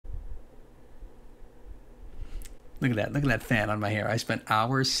Look at that fan on my hair. I spent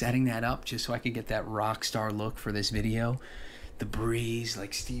hours setting that up just so I could get that rock star look for this video. The breeze,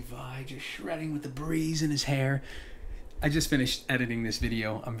 like Steve Vai, just shredding with the breeze in his hair. I just finished editing this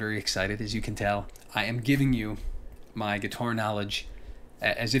video. I'm very excited, as you can tell. I am giving you my guitar knowledge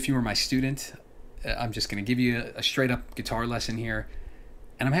as if you were my student. I'm just gonna give you a straight up guitar lesson here,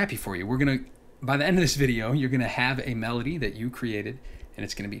 and I'm happy for you. By the end of this video, you're gonna have a melody that you created, and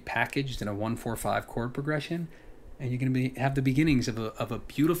it's gonna be packaged in a 1-4-5 chord progression, and you're gonna have the beginnings of a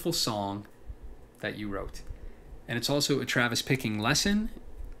beautiful song that you wrote. And it's also a Travis picking lesson,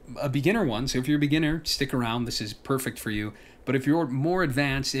 a beginner one. So if you're a beginner, stick around. This is perfect for you. But if you're more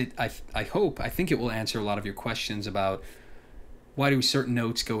advanced, I think it will answer a lot of your questions about why do certain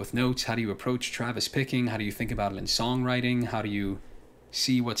notes go with notes? How do you approach Travis picking? How do you think about it in songwriting? How do you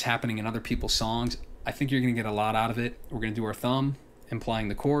see what's happening in other people's songs? I think you're going to get a lot out of it. We're going to do our thumb, implying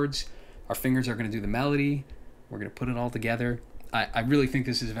the chords. Our fingers are going to do the melody. We're going to put it all together. I really think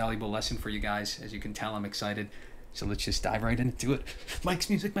this is a valuable lesson for you guys. As you can tell, I'm excited. So let's just dive right into it. Mike's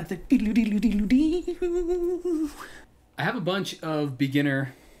Music Method. I have a bunch of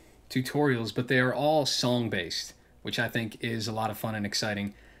beginner tutorials, but they are all song-based, which I think is a lot of fun and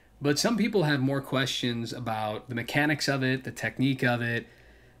exciting. But some people have more questions about the mechanics of it, the technique of it,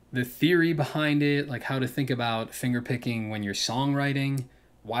 the theory behind it, like how to think about finger picking when you're songwriting.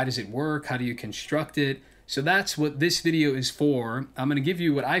 Why does it work? How do you construct it? So that's what this video is for. I'm going to give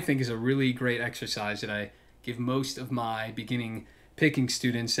you what I think is a really great exercise that I give most of my beginning picking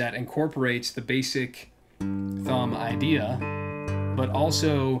students that incorporates the basic thumb idea, but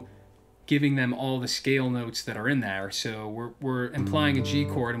also giving them all the scale notes that are in there. So we're implying a G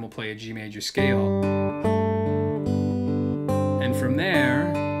chord and we'll play a G major scale. And from there,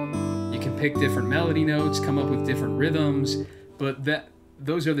 you can pick different melody notes, come up with different rhythms, but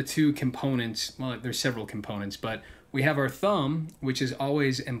those are the two components. Well, there's several components, but we have our thumb, which is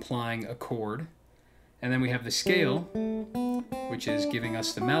always implying a chord. And then we have the scale, which is giving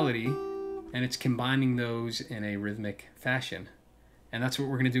us the melody, and it's combining those in a rhythmic fashion. And that's what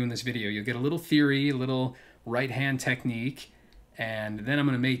we're going to do in this video. You'll get a little theory, a little right hand technique, and then I'm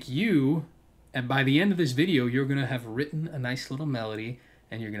going to make you, and by the end of this video, you're going to have written a nice little melody,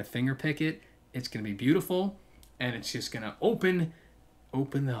 and you're going to finger pick it. It's going to be beautiful, and it's just going to open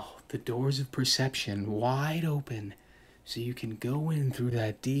the doors of perception wide open, so you can go in through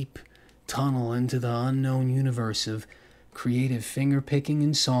that deep tunnel into the unknown universe of creative finger picking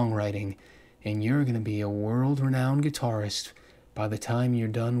and songwriting, and you're going to be a world-renowned guitarist by the time you're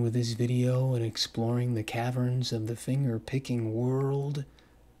done with this video and exploring the caverns of the finger picking world.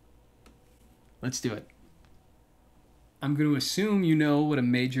 Let's do it. I'm going to assume you know what a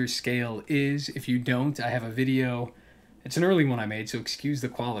major scale is. If you don't, I have a video. It's an early one I made, so excuse the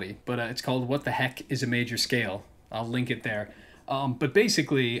quality, but it's called What the Heck is a Major Scale? I'll link it there. But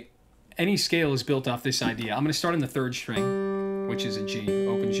basically, any scale is built off this idea. I'm going to start on the 3rd string, which is a G,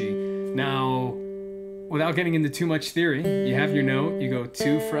 open G. Now, without getting into too much theory, you have your note, you go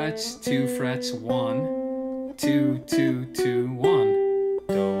 2 frets, 1, 2, 2, 2, 1.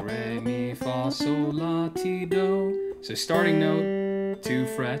 Do, re, mi, fa, sol, la, ti, do. So starting note, 2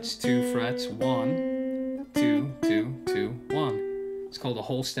 frets, 1, 2, 2, 2, 1. It's called a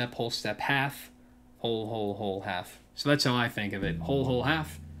whole step, half, whole, half. So that's how I think of it. Whole,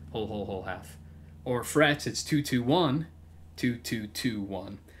 half. Whole, half. Or frets, it's 2, 2, 1, 2, 2, 2,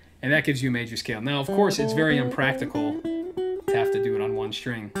 1. And that gives you a major scale. Now, of course, it's very impractical to have to do it on one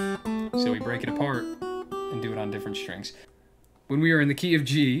string. So we break it apart and do it on different strings. When we are in the key of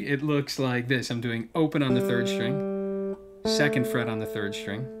G, it looks like this. I'm doing open on the 3rd string, 2nd fret on the 3rd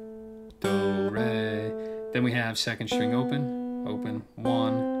string, do, re. Then we have 2nd string open,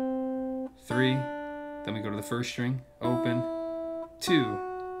 1, 3. Then we go to the 1st string, open, 2,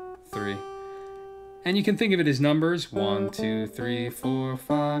 3. And you can think of it as numbers, 1, 2, 3, 4,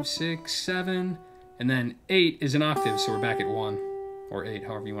 5, 6, 7, and then 8 is an octave, so we're back at 1, or 8,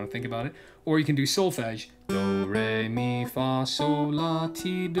 however you want to think about it. Or you can do solfege, do, re, mi, fa, sol, la,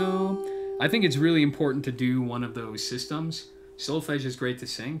 ti, do. I think it's really important to do one of those systems. Solfege is great to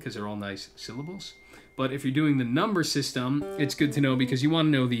sing because they're all nice syllables. But if you're doing the number system, it's good to know because you want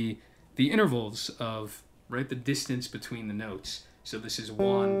to know the intervals of, right, the distance between the notes. So this is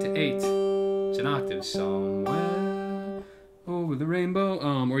 1 to 8. It's an octave. Somewhere over the rainbow.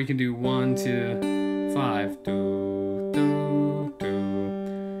 Or you can do 1 to 5. Do, do,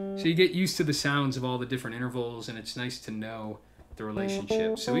 do. So you get used to the sounds of all the different intervals, and it's nice to know the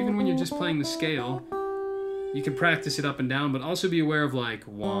relationship. So even when you're just playing the scale, you can practice it up and down, but also be aware of like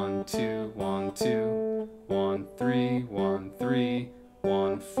 1, 2, 1, 2, 1, 3, 1, 3,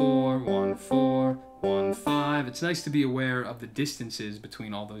 1, 4, 1, 4, 1, 5. It's nice to be aware of the distances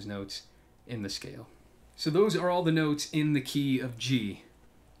between all those notes in the scale. So those are all the notes in the key of G.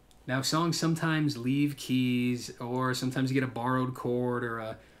 Now songs sometimes leave keys, or sometimes you get a borrowed chord or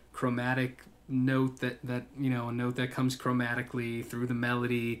a chromatic note that you know, a note that comes chromatically through the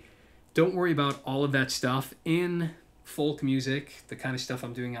melody. Don't worry about all of that stuff. In folk music, the kind of stuff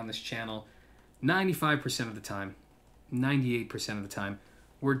I'm doing on this channel, 95% of the time, 98% of the time,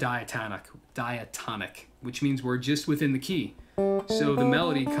 we're diatonic, which means we're just within the key. So the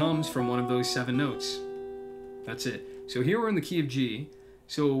melody comes from one of those 7 notes. That's it. So here we're in the key of G.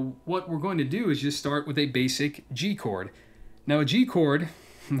 So what we're going to do is just start with a basic G chord. Now a G chord,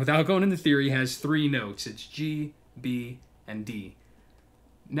 without going into theory, has 3 notes. It's G, B, and D.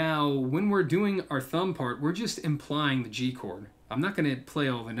 Now when we're doing our thumb part, we're just implying the G chord. I'm not going to play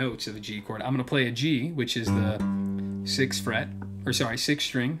all the notes of the G chord. I'm going to play a G, which is the 6th fret, or sorry, 6th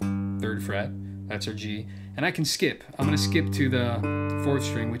string, 3rd fret. That's our G. And I can skip. I'm going to skip to the 4th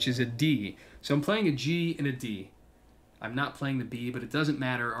string, which is a D. So I'm playing a G and a D. I'm not playing the B, but it doesn't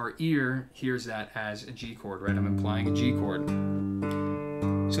matter. Our ear hears that as a G chord, right? I'm implying a G chord.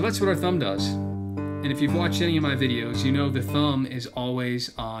 So that's what our thumb does. And if you've watched any of my videos, you know the thumb is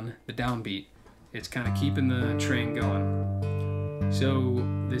always on the downbeat. It's kind of keeping the train going. So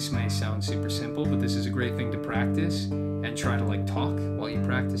this may sound super simple, but this is a great thing to practice and try to like talk while you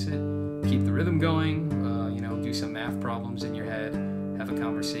practice it. Keep the rhythm going, you know, do some math problems in your head, have a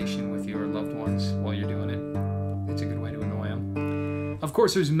conversation with your loved ones while you're doing it. It's a good way to annoy them. Of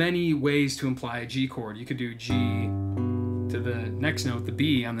course, there's many ways to imply a G chord. You could do G to the next note, the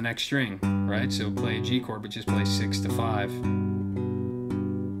B on the next string, right? So play a G chord, but just play 6 to 5.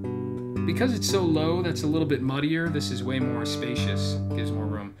 Because it's so low, that's a little bit muddier. This is way more spacious, gives more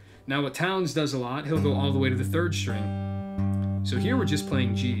room. Now what Townes does a lot, he'll go all the way to the 3rd string. So here we're just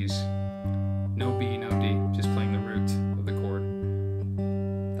playing G's. No B, no D, just playing the root of the chord.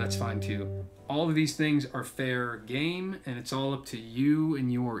 That's fine too. All of these things are fair game, and it's all up to you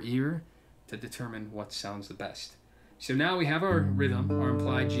and your ear to determine what sounds the best. So now we have our rhythm, our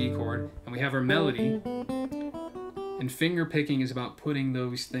implied G chord, and we have our melody. And finger picking is about putting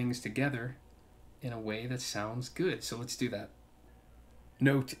those things together in a way that sounds good. So let's do that.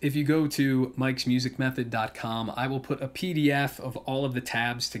 Note, if you go to mikesmusicmethod.com, I will put a PDF of all of the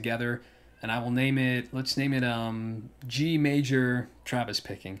tabs together, and I will name it, let's name it G major Travis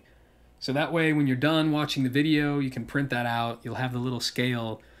picking. So that way when you're done watching the video, you can print that out. You'll have the little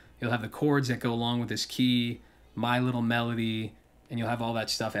scale, you'll have the chords that go along with this key, my little melody, and you'll have all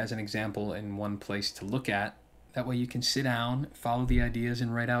that stuff as an example in one place to look at. That way you can sit down, follow the ideas,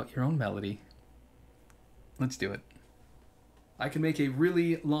 and write out your own melody. Let's do it. I can make a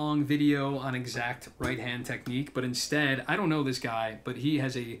really long video on exact right hand technique, but instead, I don't know this guy, but he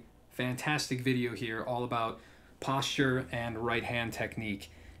has a fantastic video here all about posture and right hand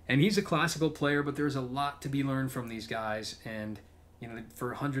technique. And he's a classical player, but there's a lot to be learned from these guys. And you know,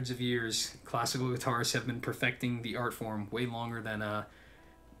 for hundreds of years, classical guitarists have been perfecting the art form way longer than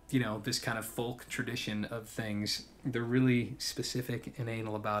you know, this kind of folk tradition of things. They're really specific and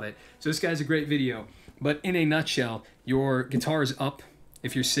anal about it. So this guy's a great video. But in a nutshell, your guitar is up.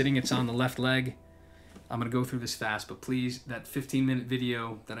 If you're sitting, it's on the left leg. I'm going to go through this fast, but please, that 15-minute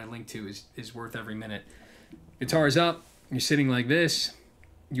video that I linked to is worth every minute. Guitar is up. You're sitting like this.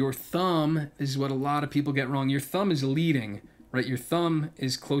 Your thumb, this is what a lot of people get wrong. Your thumb is leading, right? Your thumb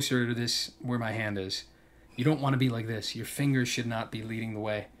is closer to this where my hand is. You don't want to be like this. Your fingers should not be leading the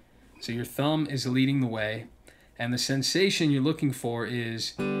way. So your thumb is leading the way, and the sensation you're looking for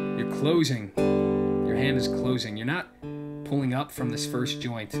is you're closing. Your hand is closing. You're not pulling up from this first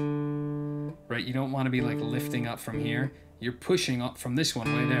joint, right? You don't want to be like lifting up from here. You're pushing up from this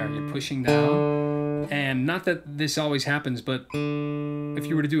one right there. You're pushing down. And not that this always happens, but if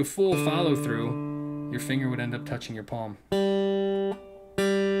you were to do a full follow through, your finger would end up touching your palm.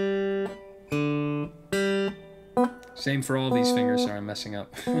 Same for all these fingers. Sorry, I'm messing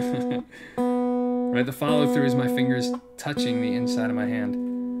up. Right, the follow through is my fingers touching the inside of my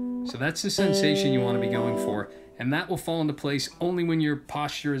hand. So that's the sensation you want to be going for. And that will fall into place only when your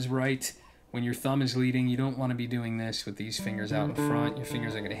posture is right, when your thumb is leading. You don't want to be doing this with these fingers out in front. Your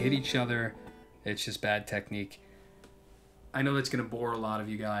fingers are going to hit each other. It's just bad technique. I know that's going to bore a lot of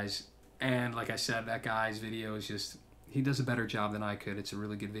you guys. And like I said, that guy's video is just, he does a better job than I could. It's a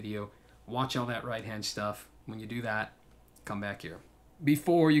really good video. Watch all that right hand stuff. When you do that, come back here.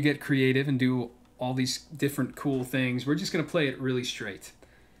 Before you get creative and do all these different cool things, we're just going to play it really straight.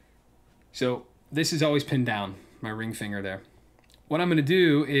 So this is always pinned down, my ring finger there. What I'm going to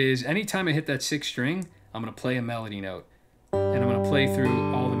do is anytime I hit that 6th string, I'm going to play a melody note. And I'm going to play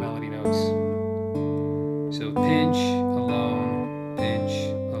through all the melody notes. So pinch, alone, pinch,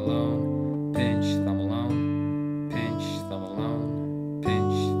 alone, pinch, thumb alone, pinch, thumb alone,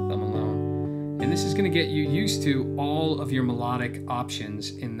 pinch, thumb alone. And this is going to get you used to all of your melodic options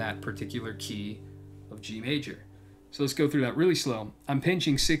in that particular key of G major. So let's go through that really slow. I'm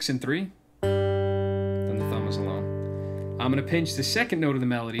pinching 6 and 3, then the thumb is alone. I'm going to pinch the second note of the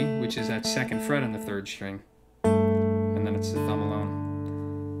melody, which is that 2nd fret on the 3rd string, and then it's the thumb alone.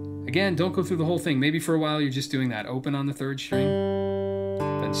 Again, don't go through the whole thing. Maybe for a while you're just doing that open on the 3rd string,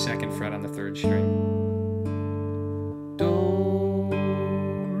 then 2nd fret on the 3rd string. Do,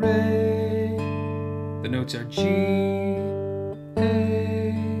 re. The notes are G,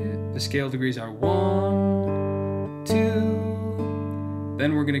 A. The scale degrees are 1, 2.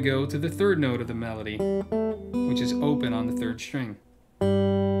 Then we're going to go to the 3rd note of the melody, which is open on the 3rd string.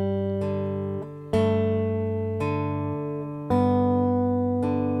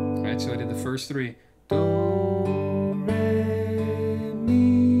 So I did the first 3. Do, re,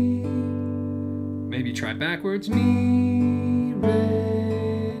 mi. Maybe try backwards. Mi,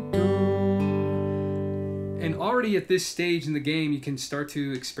 re, do. And already at this stage in the game, you can start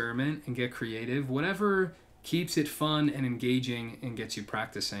to experiment and get creative. Whatever keeps it fun and engaging and gets you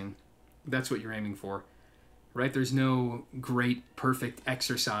practicing, that's what you're aiming for, right? There's no great, perfect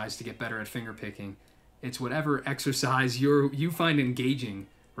exercise to get better at finger picking. It's whatever exercise you find engaging,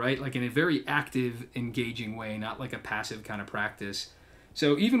 right? Like in a very active, engaging way, not like a passive kind of practice.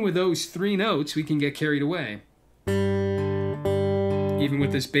 So even with those 3 notes, we can get carried away. Even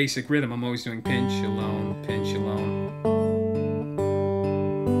with this basic rhythm, I'm always doing pinch, alone, pinch, alone.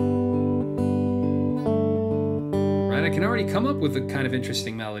 Right? I can already come up with a kind of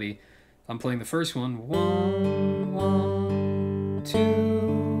interesting melody. I'm playing the first one. 1, 1, 2,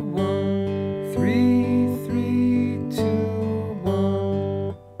 1, 3, 3, 2.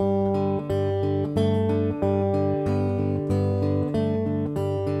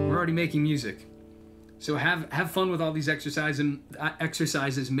 Making music. So have fun with all these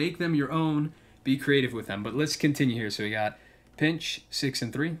exercises, make them your own, be creative with them. But let's continue here. So we got pinch, 6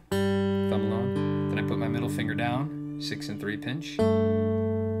 and 3, thumb alone. Then I put my middle finger down, 6 and 3 pinch.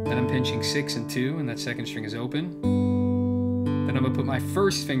 Then I'm pinching 6 and 2, and that 2nd string is open. Then I'm gonna put my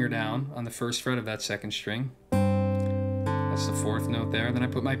 1st finger down on the 1st fret of that 2nd string. That's the 4th note there. Then I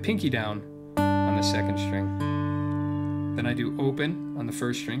put my pinky down on the 2nd string. Then I do open on the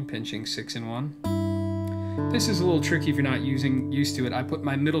 1st string, pinching 6 and 1. This is a little tricky if you're not used to it. I put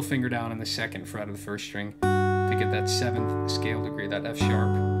my middle finger down on the 2nd fret of the 1st string to get that 7th scale degree, that F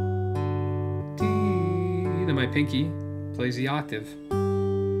sharp. D. Then my pinky plays the octave.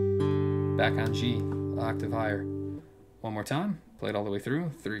 Back on G, octave higher. One more time, play it all the way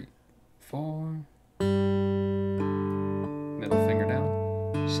through. 3, 4. Middle finger down,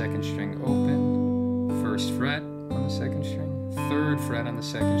 2nd string open, 1st fret on the 2nd string, 3rd fret on the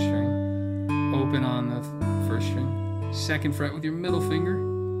 2nd string, open on the 1st string, 2nd fret with your middle finger,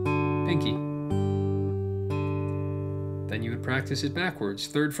 pinky. Then you would practice it backwards.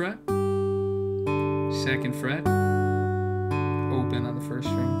 3rd fret, 2nd fret, open on the 1st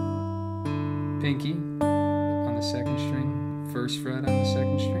string, pinky on the 2nd string, 1st fret on the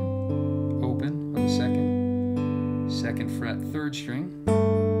 2nd string, open on the 2nd fret, 3rd string,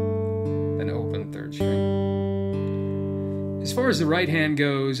 then open 3rd string. As far as the right hand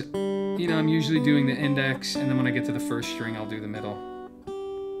goes, I'm usually doing the index, and then when I get to the 1st string, I'll do the middle.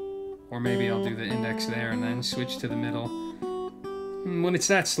 Or maybe I'll do the index there and then switch to the middle. When it's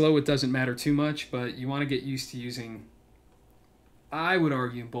that slow, it doesn't matter too much, but you want to get used to using, I would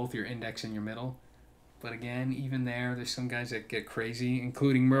argue, both your index and your middle. But again, even there's some guys that get crazy,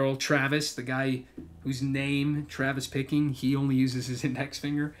 including Merle Travis, the guy whose name, Travis Picking, he only uses his index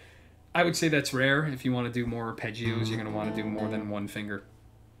finger. I would say that's rare. If you want to do more arpeggios, you're going to want to do more than one finger.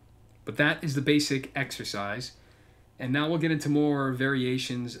 But that is the basic exercise. And now we'll get into more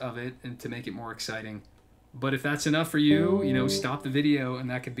variations of it and to make it more exciting. But if that's enough for you, stop the video, and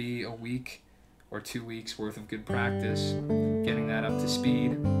that could be a week or 2 weeks worth of good practice, getting that up to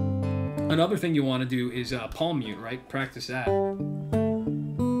speed. Another thing you want to do is palm mute, right? Practice that.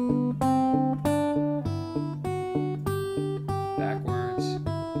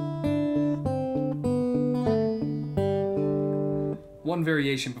 One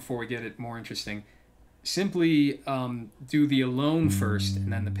variation before we get it more interesting. Simply do the alone first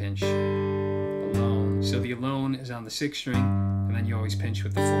and then the pinch. Alone. So the alone is on the 6th string, and then you always pinch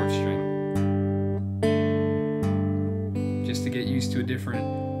with the 4th string. Just to get used to a different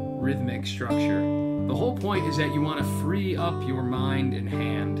rhythmic structure. The whole point is that you want to free up your mind and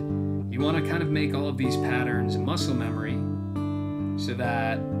hand. You want to kind of make all of these patterns muscle memory so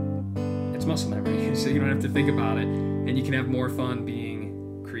that it's muscle memory, so you don't have to think about it, and you can have more fun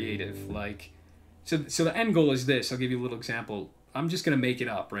being creative. Like, so the end goal is this. I'll give you a little example. I'm just gonna make it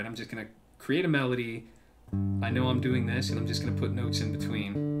up, right? I'm just gonna create a melody. I know I'm doing this, and I'm just gonna put notes in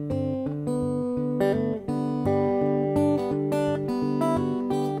between.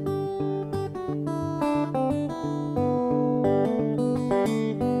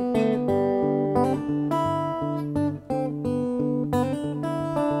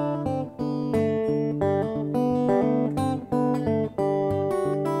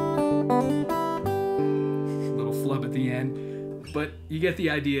 But you get the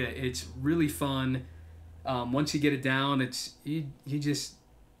idea. It's really fun. Once you get it down, it's you just,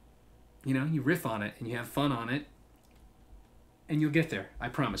 you know, you riff on it and you have fun on it, and you'll get there, I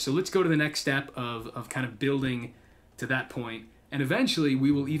promise. So let's go to the next step of kind of building to that point, and eventually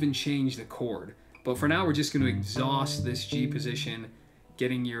we will even change the chord. But for now, we're just going to exhaust this G position,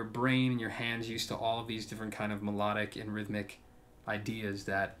 getting your brain and your hands used to all of these different kind of melodic and rhythmic ideas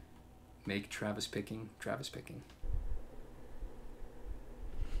that make Travis picking.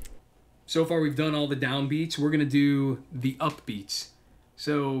 So far we've done all the downbeats. We're gonna do the upbeats.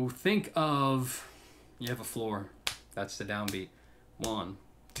 So think of, you have a floor, that's the downbeat. 1,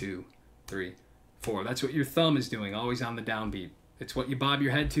 2, 3, 4. That's what your thumb is doing, always on the downbeat. It's what you bob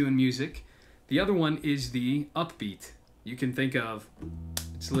your head to in music. The other one is the upbeat. You can think of,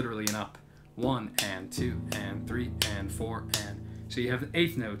 it's literally an up. 1 and 2 and 3 and 4 and, so you have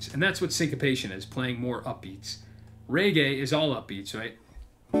eighth notes, and that's what syncopation is, playing more upbeats. Reggae is all upbeats, right?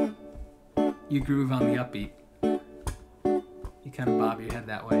 You groove on the upbeat. You kind of bob your head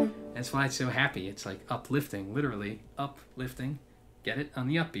that way. That's why it's so happy. It's like uplifting, literally uplifting. Get it? On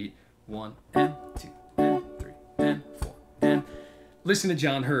the upbeat. 1 and 2 and 3 and 4 and. Listen to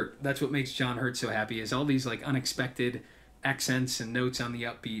John Hurt. That's what makes John Hurt so happy, is all these like unexpected accents and notes on the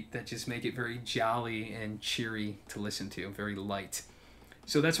upbeat that just make it very jolly and cheery to listen to, very light.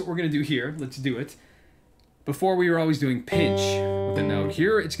 So that's what we're going to do here. Let's do it. Before we were always doing pinch with a note.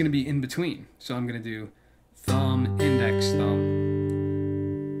 Here it's going to be in between. So I'm going to do thumb, index, thumb,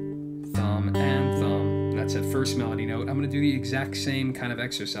 thumb, and thumb. That's that first melody note. I'm going to do the exact same kind of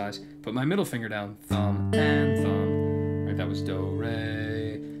exercise. Put my middle finger down, thumb and thumb. Right, that was do,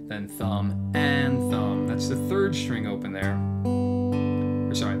 re, then thumb and thumb. That's the third string open there.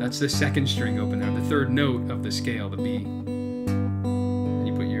 Or sorry, that's the second string open there. The third note of the scale, the B. And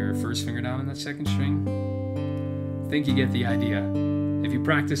you put your first finger down on that second string. I think you get the idea. If you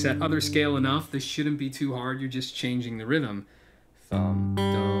practice that other scale enough, this shouldn't be too hard. You're just changing the rhythm. Thumb,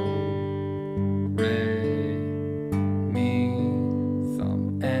 do, re, mi,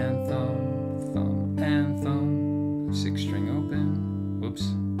 thumb and thumb, thumb and thumb. Sixth string open.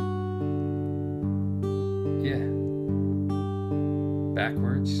 Whoops. Yeah.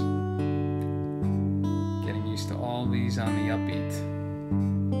 Backwards. Getting used to all these on the upbeat.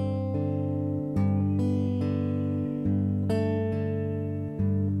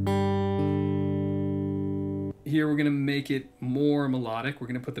 Here we're going to make it more melodic. We're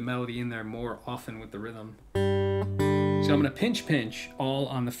going to put the melody in there more often with the rhythm. So I'm going to pinch all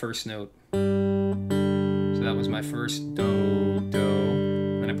on the first note. So that was my first do,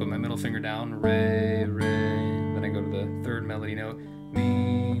 do. Then I put my middle finger down, re, re. Then I go to the third melody note,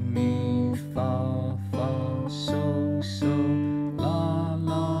 mi, mi, fa, fa, so, so, la,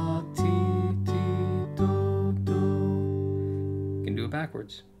 la, ti, ti, do, do. You can do it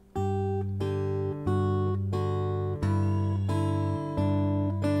backwards.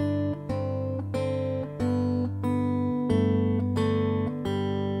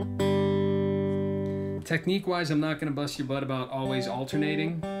 Technique-wise, I'm not going to bust your butt about always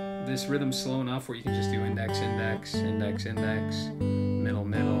alternating. This rhythm's slow enough where you can just do index, index, index, index, middle,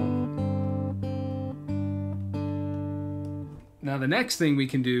 middle. Now the next thing we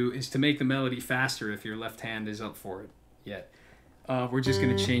can do is to make the melody faster if your left hand is up for it yet. We're just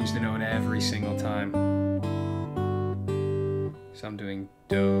going to change the note every single time. So I'm doing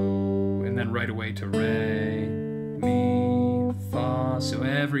do, and then right away to re, mi, fa. So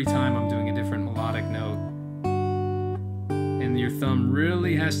every time I'm doing a different melodic note. And your thumb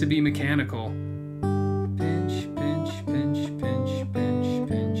really has to be mechanical. Pinch, pinch, pinch, pinch, pinch,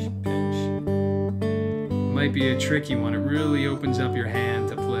 pinch, pinch. Might be a tricky one. It really opens up your hand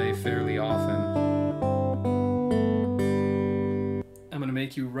to play fairly often. I'm going to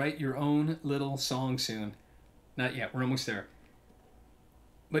make you write your own little song soon. Not yet, we're almost there.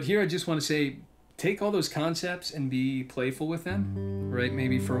 But here I just want to say, take all those concepts and be playful with them, right?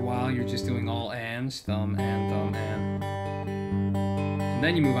 Maybe for a while you're just doing all ands, thumb and thumb and. And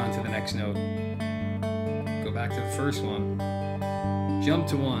then you move on to the next note. Go back to the first one. Jump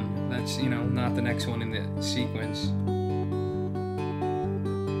to one. That's, you know, not the next one in the sequence.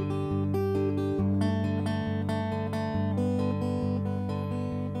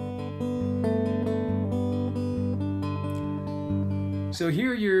 So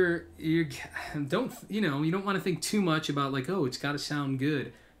here you don't want to think too much about like, oh, it's got to sound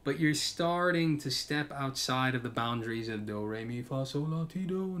good, but you're starting to step outside of the boundaries of do, re, mi, fa, sol, la, ti,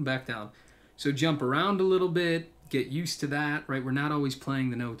 do, and back down. So jump around a little bit, get used to that, right? We're not always playing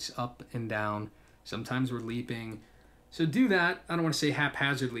the notes up and down. Sometimes we're leaping. So do that. I don't want to say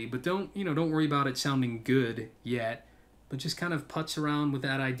haphazardly, but don't worry about it sounding good yet, but just kind of putz around with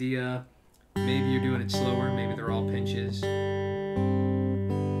that idea. Maybe you're doing it slower, maybe they're all pinches.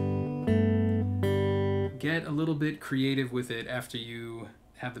 Get a little bit creative with it after you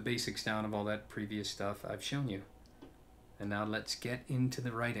have the basics down of all that previous stuff I've shown you. And now let's get into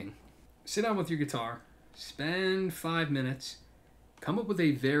the writing. Sit down with your guitar, spend 5 minutes, come up with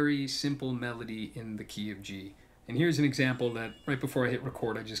a very simple melody in the key of G. And here's an example that right before I hit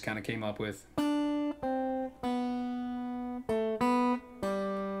record I just kind of came up with.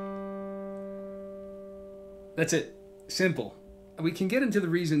 That's it. Simple. We can get into the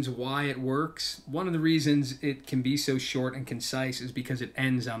reasons why it works. One of the reasons it can be so short and concise is because it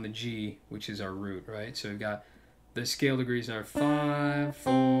ends on the G, which is our root, right? So we've got the scale degrees are 5,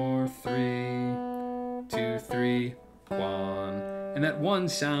 4, 3, 2, 3, 1. And that 1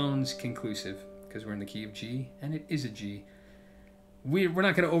 sounds conclusive because we're in the key of G, and it is a G. We're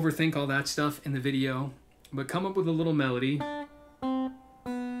not going to overthink all that stuff in the video, but come up with a little melody.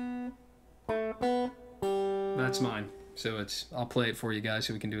 That's mine. So I'll play it for you guys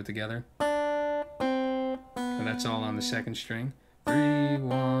so we can do it together. And that's all on the second string. 3,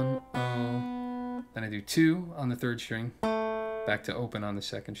 1, 0. Then I do 2 on the third string. Back to open on the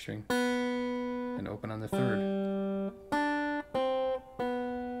second string. And open on the third.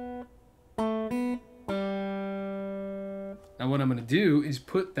 Now what I'm going to do is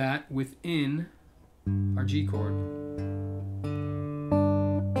put that within our G chord.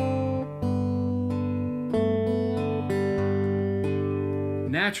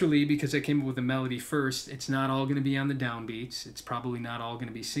 Naturally, because I came up with a melody first, it's not all going to be on the downbeats. It's probably not all going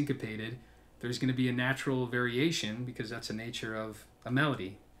to be syncopated. There's going to be a natural variation because that's the nature of a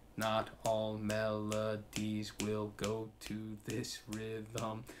melody. Not all melodies will go to this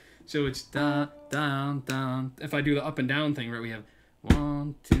rhythm. So it's da, down, down. If I do the up and down thing, right, we have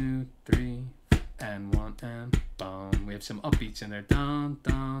 1, 2, 3, and 1, and boom. We have some upbeats in there. Dun,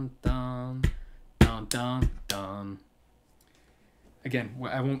 dun, dun, dun, dun, dun. Again,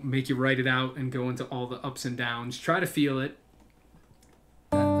 I won't make you write it out and go into all the ups and downs. Try to feel it.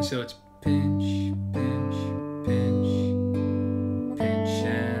 So it's pinch, pinch, pinch, pinch,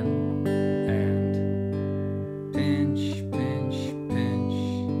 and pinch, pinch, pinch,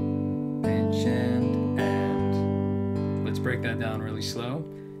 pinch, and. Let's break that down really slow.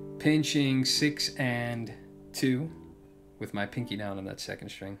 Pinching 6 and 2 with my pinky down on that second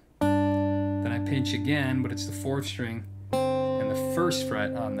string. Then I pinch again, but it's the 4th string. The first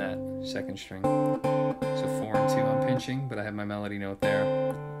fret on that second string. So 4 and 2 I'm pinching, but I have my melody note there.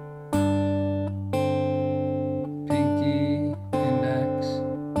 Pinky, index.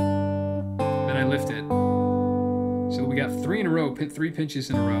 Then I lift it. So we got 3 in a row, 3 pinches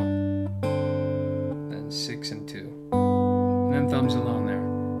in a row. Then 6 and 2. And then thumbs alone there.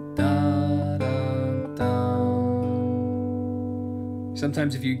 Da, da, da.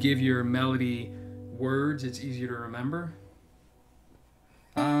 Sometimes if you give your melody words, it's easier to remember.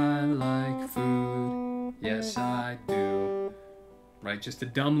 I like food, yes I do. Right, just a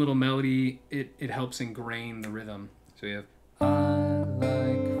dumb little melody, it helps ingrain the rhythm. So you have I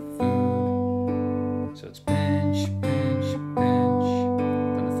like food. So it's pinch, pinch, pinch.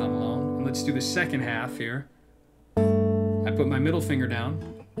 Then the thumb alone. And let's do the second half here. I put my middle finger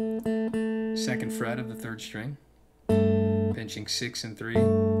down, 2nd fret of the 3rd string, pinching 6 and 3.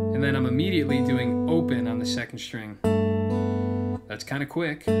 And then I'm immediately doing open on the 2nd string. That's kind of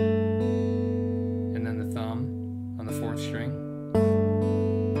quick. And then the thumb on the 4th string.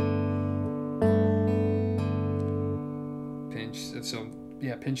 Pinch, so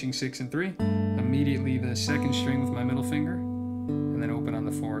yeah, pinching 6 and 3. Immediately the 2nd string with my middle finger. And then open on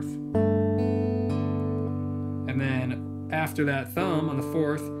the 4th. And then after that thumb on the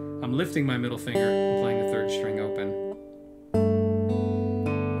 4th, I'm lifting my middle finger and playing the 3rd string open.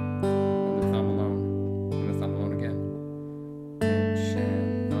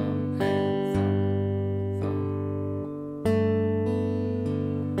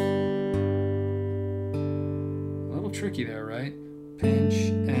 Tricky there, right? Pinch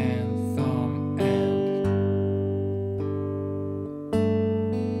and thumb and.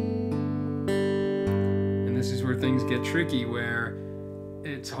 things get tricky where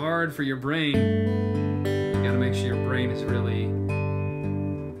it's hard for your brain. You gotta make sure your brain is really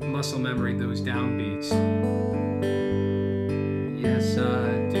muscle memory those downbeats. Yes,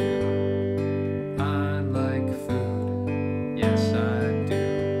 I do. I like food. Yes, I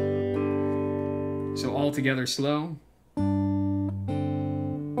do. So all together slow.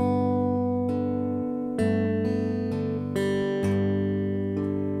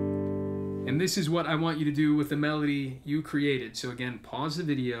 And this is what I want you to do with the melody you created. So again, pause the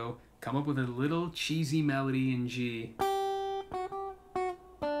video, come up with a little cheesy melody in G.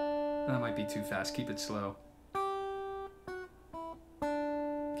 That might be too fast, keep it slow.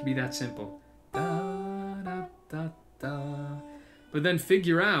 It can be that simple. Da, da, da, da. But then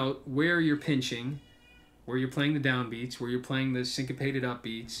figure out where you're pinching, where you're playing the downbeats, where you're playing the syncopated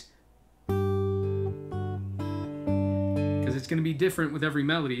upbeats. It's going to be different with every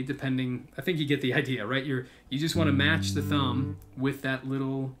melody depending. I think you get the idea, right? You just want to match the thumb with that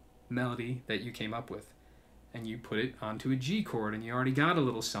little melody that you came up with, and you put it onto a G chord, and you already got a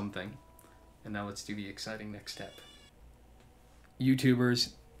little something. And now let's do the exciting next step.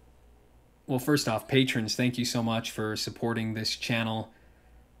 YouTubers, well, first off, patrons, thank you so much for supporting this channel.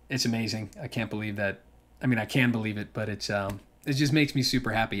 It's amazing. I can't believe that. I mean, I can believe it, but it just makes me super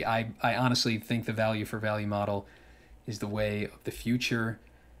happy. I honestly think the value for value model is the way of the future.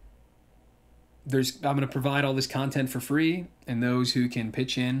 I'm going to provide all this content for free, and those who can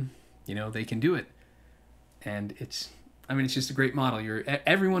pitch in, you know, they can do it. And it's just a great model.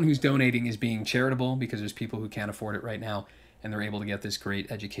 Everyone who's donating is being charitable because there's people who can't afford it right now, and they're able to get this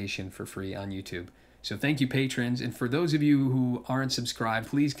great education for free on YouTube. So thank you, patrons. And for those of you who aren't subscribed,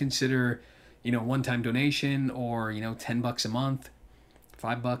 please consider, you know, one-time donation, or, you know, $10 a month,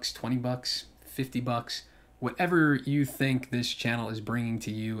 $5, $20, $50. Whatever you think this channel is bringing to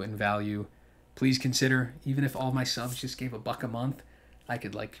you in value, please consider. Even if all my subs just gave $1 a month, I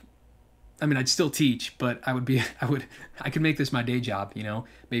could I'd still teach, but I could make this my day job, you know,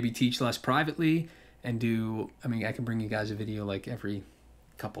 maybe teach less privately and I can bring you guys a video like every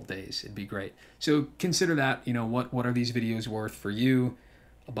couple days. It'd be great. So consider that, you know, what are these videos worth for you?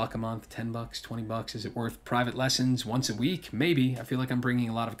 $1 a month, $10, $20? Is it worth private lessons once a week? Maybe. I feel like I'm bringing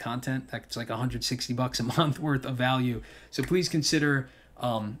a lot of content. That's like $160 a month worth of value. So please consider,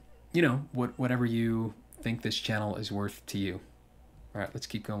 you know, whatever you think this channel is worth to you. All right, let's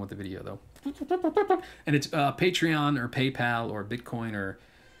keep going with the video though. And it's Patreon or PayPal or Bitcoin or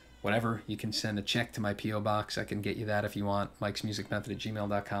whatever. You can send a check to my P.O. box. I can get you that if you want.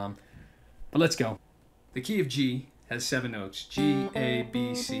 mikesmusicmethod@gmail.com. But let's go. The key of G has 7 notes: G, A,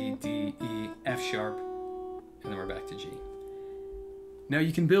 B, C, D, E, F sharp, and then we're back to G. Now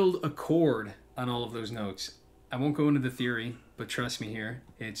you can build a chord on all of those notes. I won't go into the theory, but trust me here,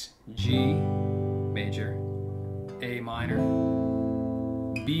 it's G major, A minor,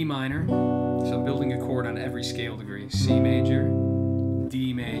 B minor, so I'm building a chord on every scale degree: C major,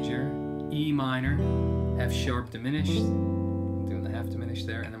 D major, E minor, F sharp diminished, I'm doing the half diminished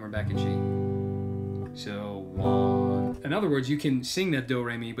there, and then we're back at G. So 1. In other words, you can sing that do,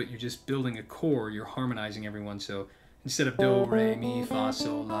 re, mi, but you're just building a chord. You're harmonizing everyone. So instead of do, re, mi, fa,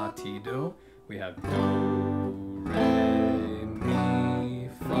 sol, la, ti, do, we have do, re, mi,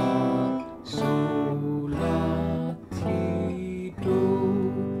 fa, sol, la, ti,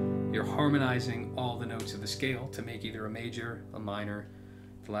 do. You're harmonizing all the notes of the scale to make either a major, a minor.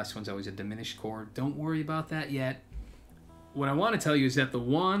 The last one's always a diminished chord. Don't worry about that yet. What I want to tell you is that the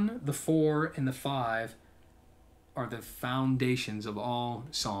 1, the 4, and the 5 are the foundations of all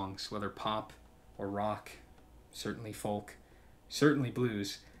songs, whether pop or rock, certainly folk, certainly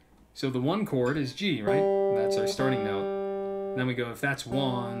blues. So the 1 chord is G, right? That's our starting note. And then we go, if that's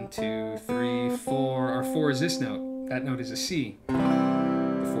 1, 2, 3, 4, our 4 is this note. That note is a C.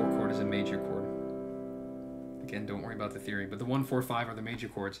 The 4 chord is a major chord. Again, don't worry about the theory, but the 1, 4, 5 are the major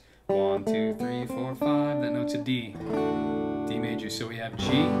chords. 1, 2, 3, 4, 5, that note's a D. D major, so we have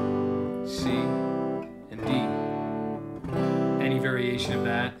G, C, and D. Any variation of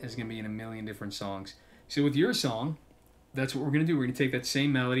that is going to be in a million different songs. So with your song, that's what we're going to do. We're going to take that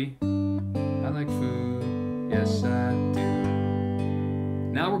same melody. I like food, yes I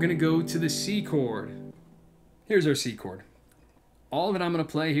do. Now we're going to go to the C chord. Here's our C chord. All that I'm going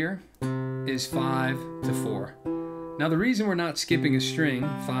to play here is 5 to 4. Now the reason we're not skipping a string,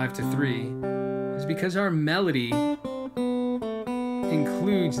 5 to 3, is because our melody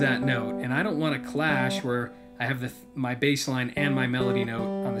includes that note, and I don't want to clash where I have my bass line and my melody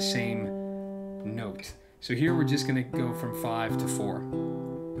note on the same note. So here we're just going to go from 5 to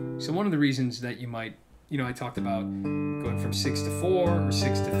 4. So one of the reasons that you might, you know, I talked about going from 6 to 4 or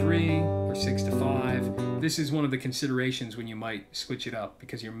 6 to 3 or 6 to 5. this is one of the considerations when you might switch it up,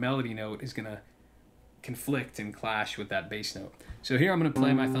 because your melody note is going to conflict and clash with that bass note. So here I'm going to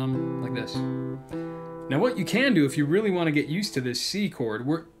play my thumb like this. Now what you can do if you really want to get used to this C chord,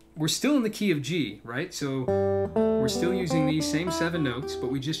 we're still in the key of G, right? So we're still using these same 7 notes, but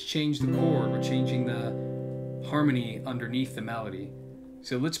we just changed the chord. We're changing the harmony underneath the melody.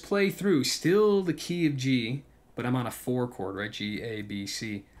 So let's play through, still the key of G, but I'm on a 4 chord, right? G, A, B,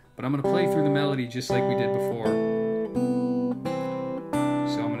 C. But I'm going to play through the melody just like we did before.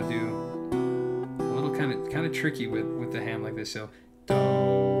 So I'm going to do a little kind of tricky with the hand like this. So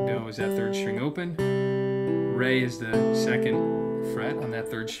do is that 3rd string open. Re is the 2nd fret on that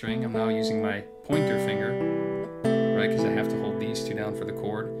 3rd string. I'm now using my pointer finger, right? Because I have to hold these 2 down for the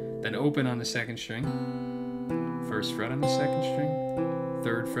chord. Then open on the 2nd string. 1st fret on the 2nd string.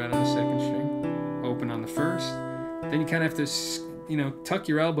 3rd fret on the 2nd string. Open on the 1st. Then you kind of have to, you know, tuck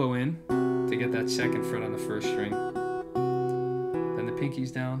your elbow in to get that 2nd fret on the 1st string. Then the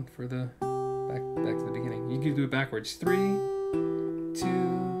pinky's down for the back to the beginning. You can do it backwards. 3, 2,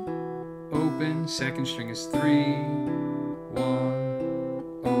 open. 2nd string is 3, 1,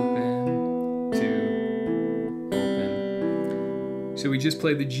 open, 2, open. So we just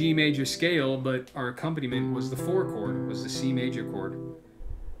played the G major scale, but our accompaniment was the 4 chord, was the C major chord.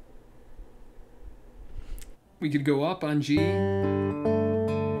 We could go up on G, and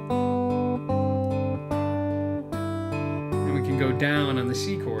we can go down on the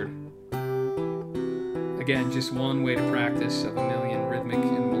C chord. Again, just one way to practice of a million rhythmic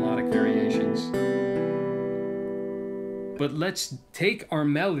and melodic variations. But let's take our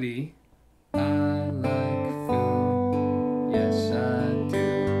melody. I like food, yes I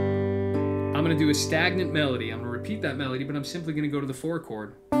do. I'm going to do a stagnant melody. I'm going to repeat that melody, but I'm simply going to go to the 4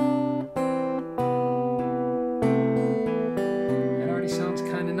 chord. Sounds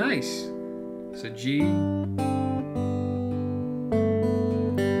kind of nice. So G to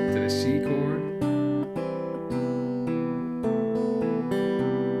the C chord,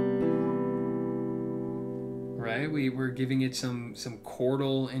 right? We're giving it some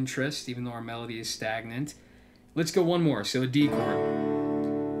chordal interest, even though our melody is stagnant. Let's go one more. So a D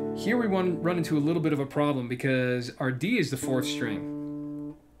chord. Here we run into a little bit of a problem because our D is the 4th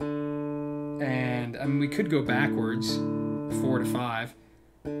string, and I mean we could go backwards. 4 to 5.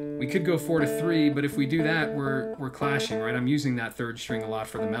 We could go 4 to 3, but if we do that, we're clashing, right? I'm using that 3rd string a lot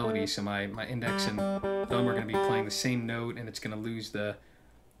for the melody, so my index and thumb are going to be playing the same note, and it's going to lose the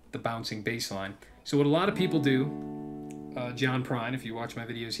bouncing bass line. So what a lot of people do, John Prine, if you watch my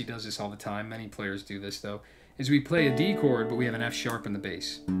videos, he does this all the time. Many players do this, though, is we play a D chord, but we have an F sharp in the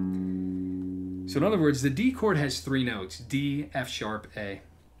bass. So in other words, the D chord has 3 notes: D, F sharp, A.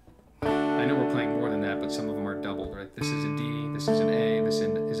 I know we're playing more than that, but some of them are doubled, right? This is a D, this is an A, this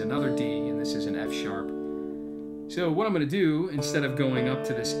is another D, and this is an F sharp. So what I'm going to do, instead of going up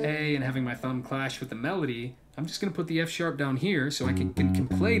to this A and having my thumb clash with the melody, I'm just going to put the F sharp down here so I can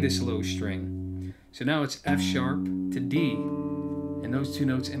play this low string. So now it's F sharp to D, and those 2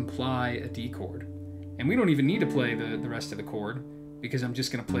 notes imply a D chord. And we don't even need to play the rest of the chord, because I'm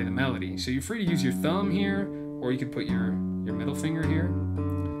just going to play the melody. So you're free to use your thumb here, or you can put your middle finger here.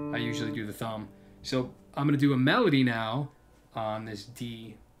 I usually do the thumb. So I'm going to do a melody now on this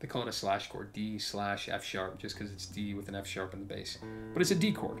D. They call it a slash chord, D slash F sharp, just because it's D with an F sharp in the bass. But it's a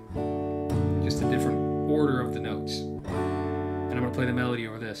D chord, just a different order of the notes. And I'm going to play the melody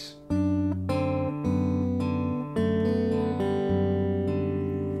over this.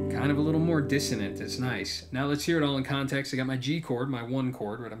 Kind of a little more dissonant. It's nice. Now let's hear it all in context. I got my G chord, my 1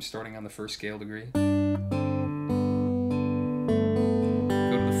 chord, right? I'm starting on the 1st scale degree.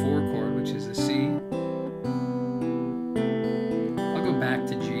 Which is the C. I'll go back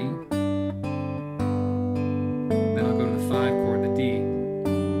to G. Then I'll go to the 5 chord, the D.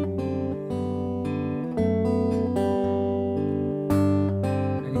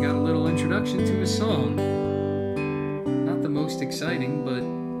 And you got a little introduction to a song. Not the most exciting, but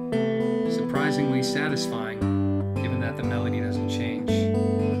surprisingly satisfying, given that the melody doesn't change.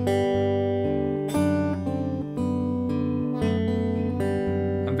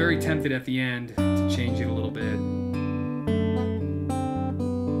 Very tempted at the end to change it a little bit.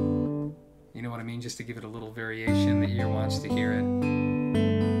 You know what I mean? Just to give it a little variation. The ear wants to hear it.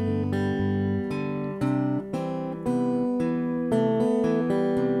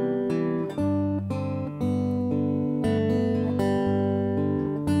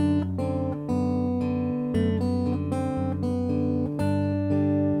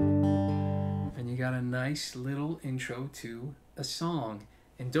 And you got a nice little intro to a song.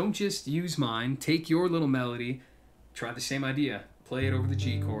 And don't just use mine, take your little melody, try the same idea. Play it over the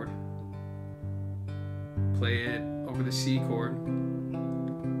G chord. play it over the C chord.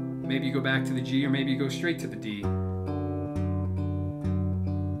 Maybe you go back to the G, or maybe you go straight to the D. And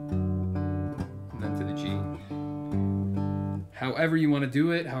then to the G. However you want to do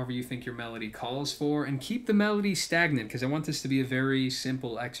it, however you think your melody calls for, and keep the melody stagnant, because I want this to be a very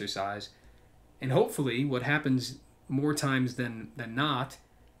simple exercise. And hopefully what happens more times than not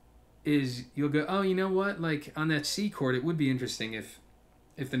is you'll go, oh, you know what, like on that C chord it would be interesting if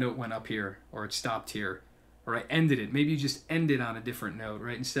the note went up here, or it stopped here, or I ended it. Maybe you just end it on a different note,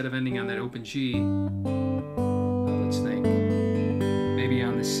 right? Instead of ending on that open G, let's think, maybe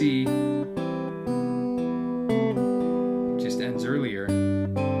on the C, it just ends earlier.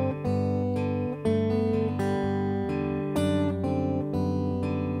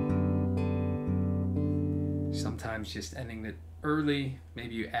 Sometimes just ending it early,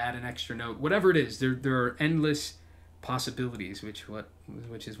 maybe you add an extra note, whatever it is, there are endless possibilities, which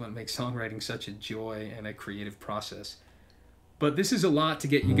is what makes songwriting such a joy and a creative process. But this is a lot to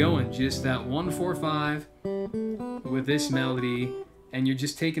get you going, just that 1-4-5 with this melody, and you're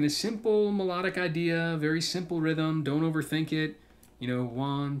just taking a simple melodic idea, very simple rhythm, don't overthink it, you know,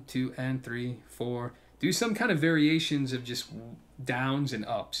 1, 2, and 3, 4. Do some kind of variations of just downs and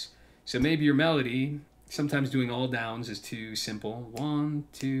ups. So maybe your melody, sometimes doing all downs is too simple. 1,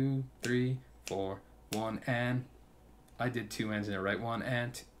 2, 3, 4, 1, and. I did 2 ands in it, right? 1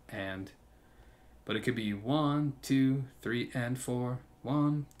 and. But it could be 1, 2, 3, and 4.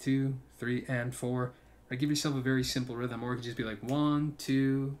 1, 2, 3, and 4. Or give yourself a very simple rhythm, or it could just be like 1,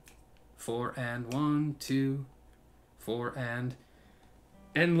 2, 4, and 1, 2, 4, and.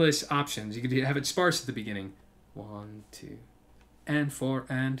 Endless options. You could have it sparse at the beginning. 1, 2, and 4,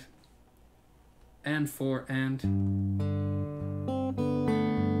 and 4, and.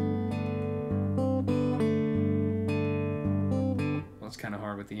 It's kind of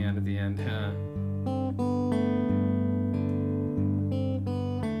hard with the end at the end, huh?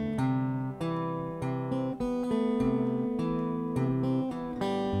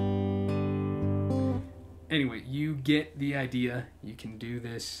 Anyway, you get the idea. You can do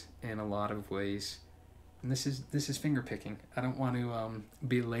this in a lot of ways, and this is finger picking. I don't want to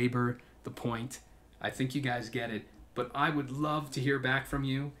belabor the point. I think you guys get it, but I would love to hear back from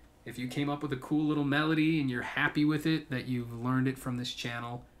you. If you came up with a cool little melody and you're happy with it, that you've learned it from this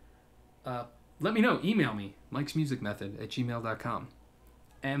channel, let me know. Email me, mikesmusicmethod@gmail.com.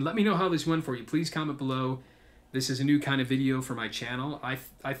 And let me know how this went for you. Please comment below. This is a new kind of video for my channel. I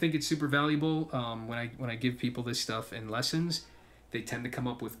think it's super valuable. When I give people this stuff in lessons, they tend to come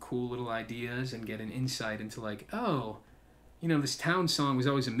up with cool little ideas and get an insight into like, oh, you know, this town song was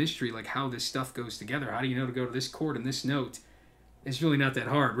always a mystery, like how this stuff goes together. How do you know to go to this chord and this note? It's really not that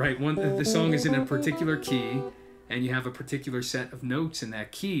hard, right? The song is in a particular key, and you have a particular set of notes in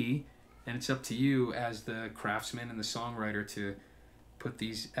that key, and it's up to you as the craftsman and the songwriter to put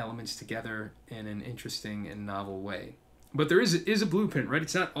these elements together in an interesting and novel way. But there is a blueprint, right?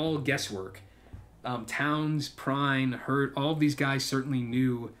 It's not all guesswork. Townes, Prine, Hurt, all of these guys certainly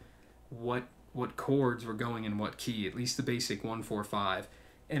knew what chords were going in what key, at least the basic 1-4-5.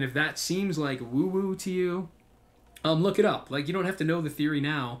 And if that seems like woo-woo to you, look it up. Like, you don't have to know the theory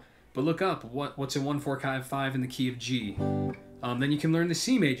now, but look up what's a 1-4-5 in the key of G. Then you can learn the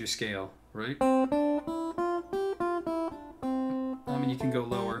C major scale, right? And you can go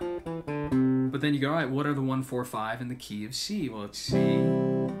lower. But then you go, all right, what are the 1-4-5 in the key of C? Well, it's C,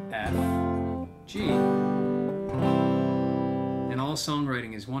 F, G. And all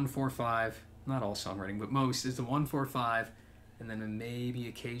songwriting is 1-4-5. Not all songwriting, but most is the 1-4-5. And then maybe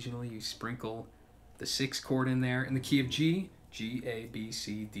occasionally you sprinkle the 6th chord in there in the key of G, G, A, B,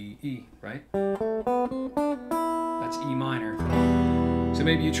 C, D, E, right? That's E minor. So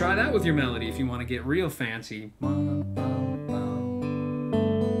maybe you try that with your melody if you want to get real fancy.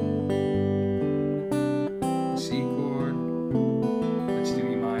 C chord. Let's do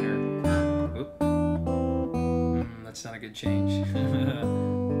E minor. Oop. That's not a good change.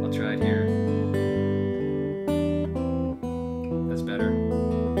 I'll try it here. That's better.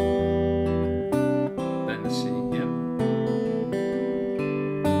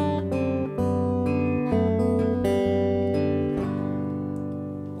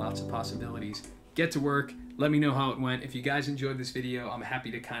 Possibilities. Get to work. Let me know how it went. If you guys enjoyed this video, I'm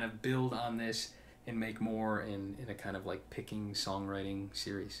happy to kind of build on this and make more in a kind of like picking songwriting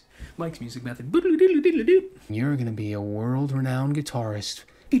series. Mike's Music Method. You're gonna be a world-renowned guitarist.